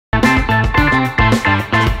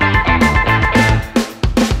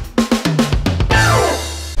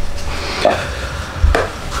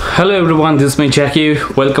Hello everyone, this me Jackie.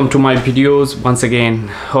 Welcome to my videos once again.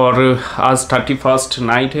 और आज 31st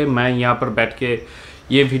night है। मैं यहाँ पर बैठ के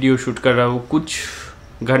ये वीडियो शूट कर रहा हूँ। कुछ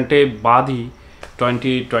घंटे बाद ही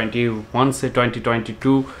 2021 से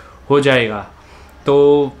 2022 हो जाएगा। तो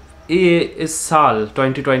ये इस साल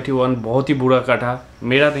 2021 बहुत ही बुरा कटा,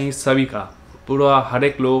 मेरा नहीं सभी का, पूरा हर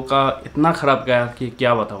एक लोगों का इतना ख़राब गया कि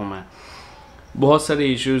क्या बताऊँ मैं। बहुत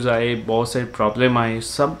सारे इश्यूज़ आए, बहुत सारे प्रॉब्लम आए।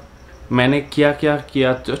 सब मैंने क्या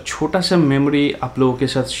किया तो छोटा सा मेमोरी आप लोगों के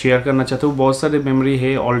साथ शेयर करना चाहता हूँ। बहुत सारे मेमोरी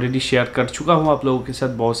है, ऑलरेडी शेयर कर चुका हूँ आप लोगों के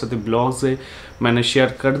साथ। बहुत सारे ब्लॉग्स है, मैंने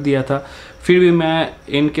शेयर कर दिया था। फिर भी मैं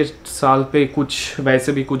इनके साल पे कुछ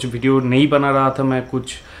वैसे भी कुछ वीडियो नहीं बना रहा था मैं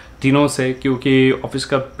कुछ दिनों से, क्योंकि ऑफिस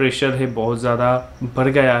का प्रेशर है बहुत ज़्यादा बढ़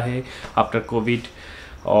गया है आफ्टर कोविड।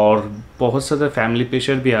 और बहुत सारा फैमिली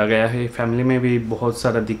प्रेशर भी आ गया है, फैमिली में भी बहुत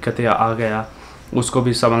सारा दिक्कतें आ गया, उसको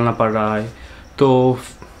भी संभालना पड़ रहा है। तो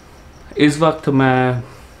इस वक्त मैं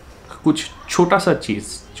कुछ छोटा सा चीज़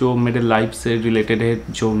जो मेरे लाइफ से रिलेटेड है,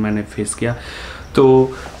 जो मैंने फेस किया। तो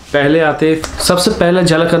पहले आते सबसे पहले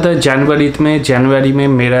झलक आता है जनवरी में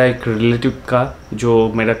मेरा एक रिलेटिव का,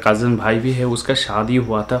 जो मेरा कज़न भाई भी है, उसका शादी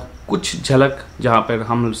हुआ था। कुछ झलक जहाँ पर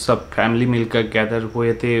हम सब फैमिली मिलकर गैदर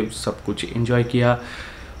हुए थे, सब कुछ एंजॉय किया।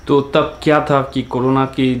 तो तब क्या था कि कोरोना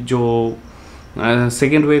की जो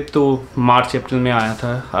सेकेंड वेव तो मार्च अप्रैल में आया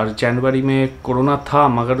था, और जनवरी में कोरोना था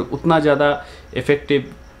मगर उतना ज़्यादा इफ़ेक्टिव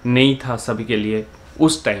नहीं था सभी के लिए।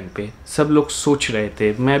 उस टाइम पे सब लोग सोच रहे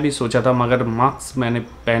थे, मैं भी सोचा था, मगर मास्क मैंने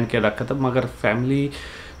पहन के रखा था। मगर फैमिली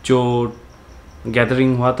जो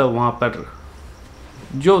गैदरिंग हुआ था वहाँ पर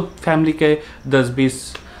जो फैमिली के 10-20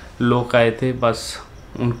 लोग आए थे, बस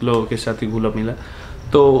उन लोगों के साथ ही घुला मिला,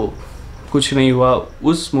 तो कुछ नहीं हुआ।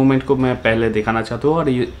 उस मोमेंट को मैं पहले दिखाना चाहता हूँ, और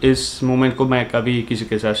इस मोमेंट को मैं कभी किसी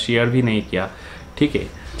के साथ शेयर भी नहीं किया। ठीक है,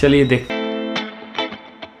 चलिए देख।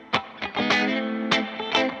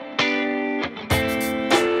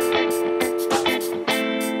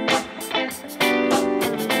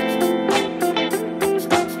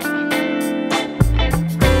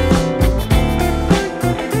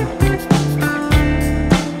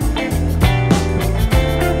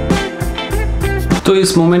 तो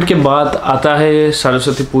इस मोमेंट के बाद आता है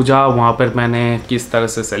सरस्वती पूजा। वहाँ पर मैंने किस तरह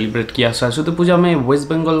से सेलिब्रेट किया। सरस्वती पूजा में वेस्ट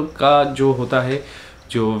बंगाल का जो होता है,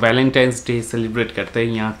 जो वैलेंटाइंस डे सेलिब्रेट करते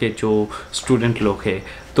हैं यहाँ के जो स्टूडेंट लोग हैं,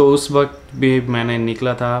 तो उस वक्त भी मैंने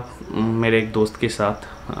निकला था मेरे एक दोस्त के साथ।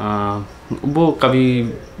 वो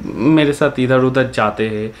कभी मेरे साथ इधर उधर जाते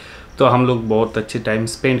हैं, तो हम लोग बहुत अच्छे टाइम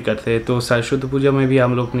स्पेंड करते हैं। तो सरस्वती पूजा में भी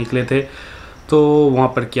हम लोग निकले थे। तो वहाँ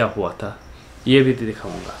पर क्या हुआ था ये भी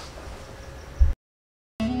दिखाऊँगा।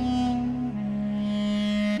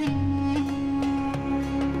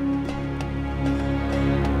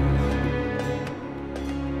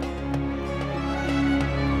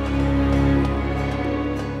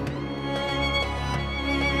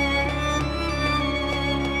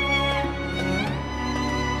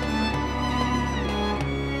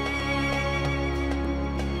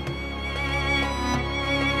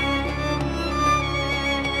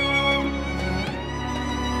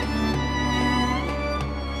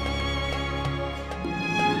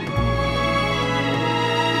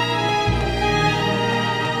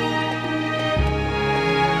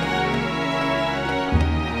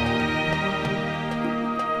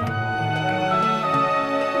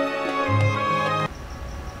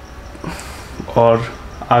 और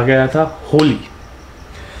आ गया था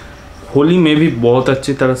होली में भी बहुत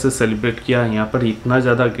अच्छी तरह से सेलिब्रेट किया। यहाँ पर इतना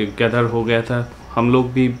ज़्यादा गैदर हो गया था हम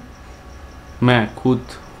लोग भी। मैं खुद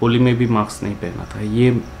होली में भी मास्क नहीं पहना था,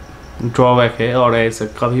 ये ड्रॉबैक है, और ऐसा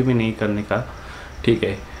कभी भी नहीं करने का। ठीक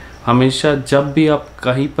है, हमेशा जब भी आप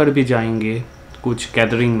कहीं पर भी जाएंगे कुछ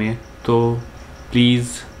गैदरिंग में, तो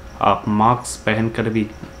प्लीज़ आप मास्क पहन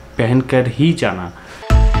कर ही जाना।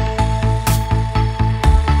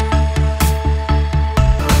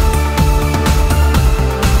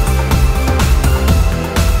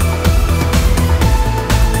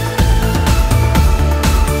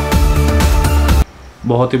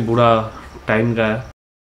 बहुत ही बुरा टाइम गया।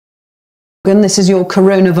 This is your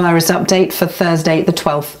coronavirus update for Thursday, the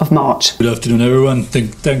 12th of March. Good afternoon, everyone.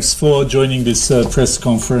 Thanks for joining this press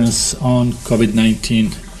conference on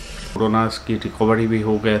COVID-19. Corona की रिकवरी भी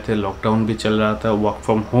हो गए थे, लॉकडाउन भी चल रहा था, वर्क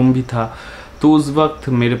फ्रॉम होम भी था। तो उस वक्त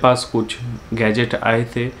मेरे पास कुछ गैजेट आए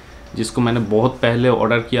थे जिसको मैंने बहुत पहले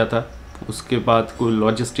ऑर्डर किया था। उसके बाद कोई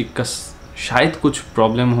लॉजिस्टिक का शायद कुछ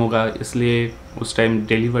प्रॉब्लम होगा, इसलिए उस टाइम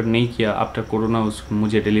डिलीवर नहीं किया। आफ्टर कोरोना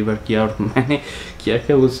मुझे डिलीवर किया, और मैंने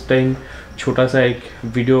क्या उस टाइम छोटा सा एक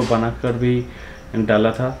वीडियो बनाकर भी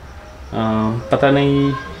डाला था। पता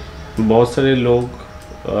नहीं, बहुत सारे लोग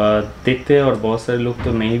देखते हैं और बहुत सारे लोग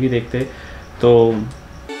तो नहीं भी देखते। तो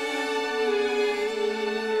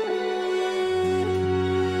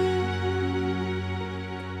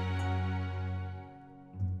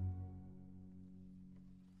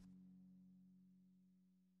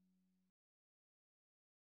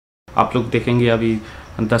आप लोग देखेंगे अभी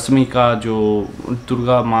दशमी का जो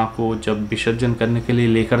दुर्गा माँ को जब विसर्जन करने के लिए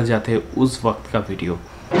लेकर जाते हैं उस वक्त का वीडियो।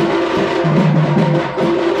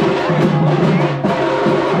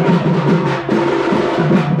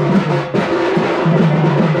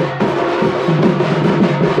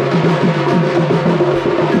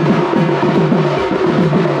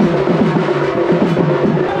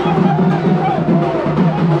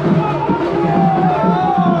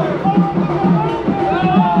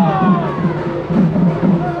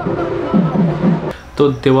 तो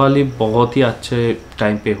दिवाली बहुत ही अच्छे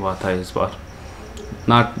टाइम पे हुआ था इस बार,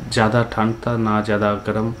 ना ज़्यादा ठंड था ना ज़्यादा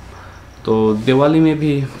गर्म, तो दिवाली में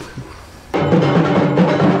भी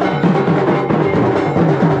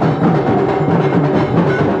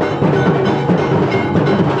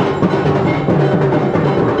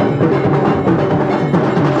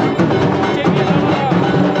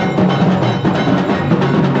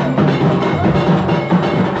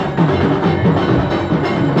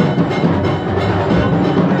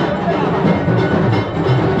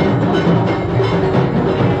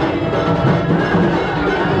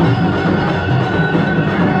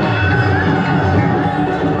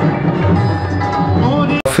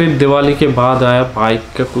फिर दिवाली के बाद आया बाइक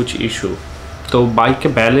का कुछ इशू। तो बाइक के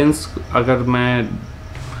बैलेंस, अगर मैं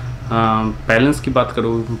बैलेंस की बात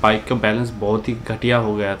करूँ, बाइक का बैलेंस बहुत ही घटिया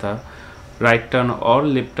हो गया था। राइट टर्न और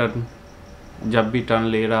लेफ्ट टर्न जब भी टर्न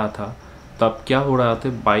ले रहा था तब क्या हो रहा था,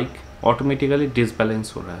 बाइक ऑटोमेटिकली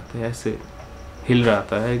डिसबैलेंस हो रहा था, ऐसे हिल रहा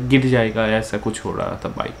था, गिर जाएगा ऐसा कुछ हो रहा था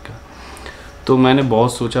बाइक का। तो मैंने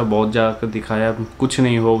बहुत सोचा, बहुत जाकर दिखाया, कुछ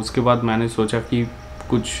नहीं हो। उसके बाद मैंने सोचा कि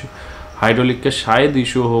कुछ हाइड्रोलिक का शायद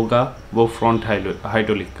इशू होगा, वो फ्रंट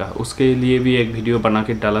हाइड्रोलिक का। उसके लिए भी एक वीडियो बना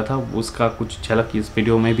के डाला था, उसका कुछ झलक इस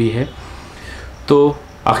वीडियो में भी है। तो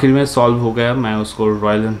आखिर में सॉल्व हो गया, मैं उसको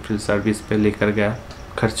रॉयल एनफील्ड सर्विस पे लेकर गया।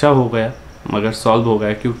 खर्चा हो गया मगर सॉल्व हो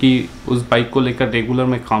गया, क्योंकि उस बाइक को लेकर रेगुलर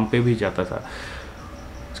मैं काम पे भी जाता था।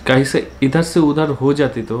 कहीं से इधर से उधर हो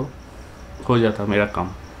जाती तो हो जाता मेरा काम,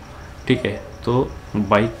 ठीक है। तो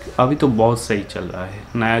बाइक अभी तो बहुत सही चल रहा है,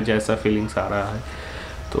 नया जैसा फीलिंग्स आ रहा है।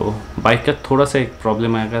 तो बाइक का थोड़ा सा एक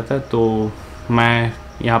प्रॉब्लम आ गया था, तो मैं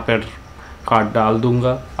यहाँ पर कार्ड डाल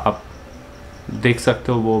दूँगा, आप देख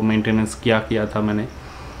सकते हो वो मेंटेनेंस क्या किया था मैंने।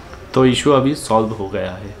 तो इशू अभी सॉल्व हो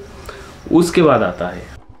गया है। उसके बाद आता है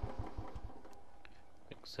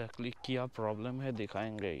एग्जैक्टली क्या प्रॉब्लम है,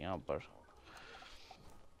 दिखाएंगे यहाँ पर।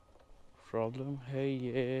 प्रॉब्लम है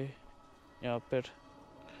ये यहाँ पर,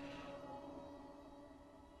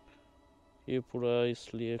 ये पूरा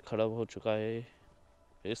इसलिए ख़राब हो चुका है,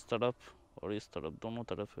 इस तरफ और इस तरफ दोनों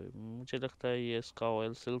तरफ है। मुझे लगता है ये इसका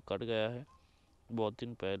ऑयल सील कट गया है बहुत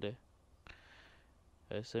दिन पहले।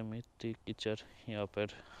 ऐसे मिट्टी कीचड़ यहाँ पर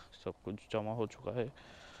सब कुछ जमा हो चुका है।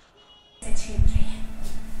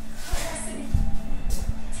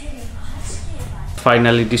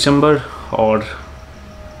 फाइनली दिसंबर, और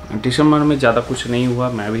दिसंबर में ज़्यादा कुछ नहीं हुआ,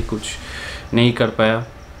 मैं भी कुछ नहीं कर पाया,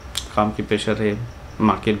 काम की प्रेशर है,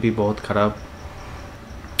 मार्केट भी बहुत ख़राब।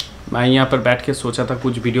 मैं यहाँ पर बैठ के सोचा था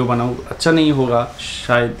कुछ वीडियो बनाऊँ, अच्छा नहीं होगा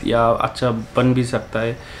शायद, या अच्छा बन भी सकता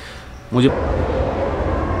है मुझे।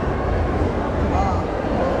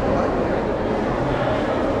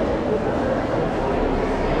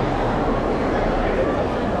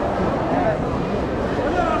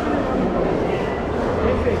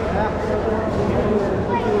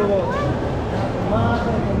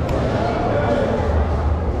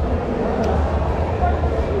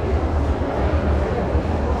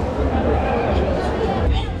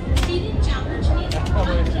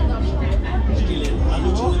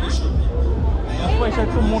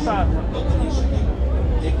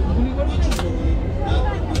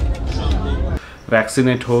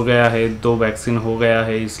 वैक्सीनेट हो गया है, 2 वैक्सीन हो गया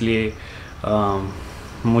है, इसलिए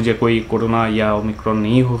मुझे कोई कोरोना या ओमिक्रॉन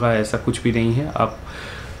नहीं होगा, ऐसा कुछ भी नहीं है। अब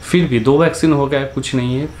फिर भी 2 वैक्सीन हो गया, कुछ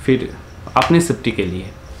नहीं है। फिर अपने सेफ्टी के लिए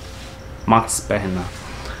मास्क पहनना,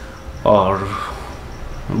 और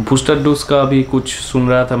बूस्टर डोज का भी कुछ सुन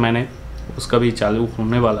रहा था मैंने, उसका भी चालू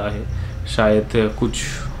होने वाला है शायद, कुछ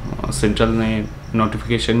सेंट्रल ने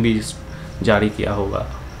नोटिफिकेशन भी जारी किया होगा।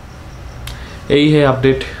 यही है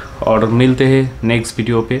अपडेट, और मिलते हैं नेक्स्ट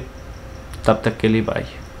वीडियो पे, तब तक के लिए बाय।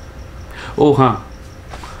 ओ हाँ,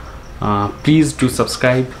 please do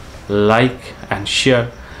subscribe, like and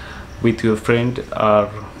share with your friend.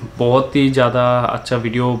 और बहुत ही ज़्यादा अच्छा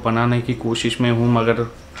वीडियो बनाने की कोशिश में हूँ, मगर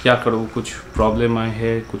क्या करूँ, कुछ प्रॉब्लम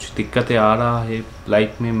है, कुछ दिक्कतें आ रहा है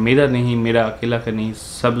लाइफ में, मेरा नहीं, मेरा अकेला का नहीं,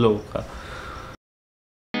 सब लोगों का।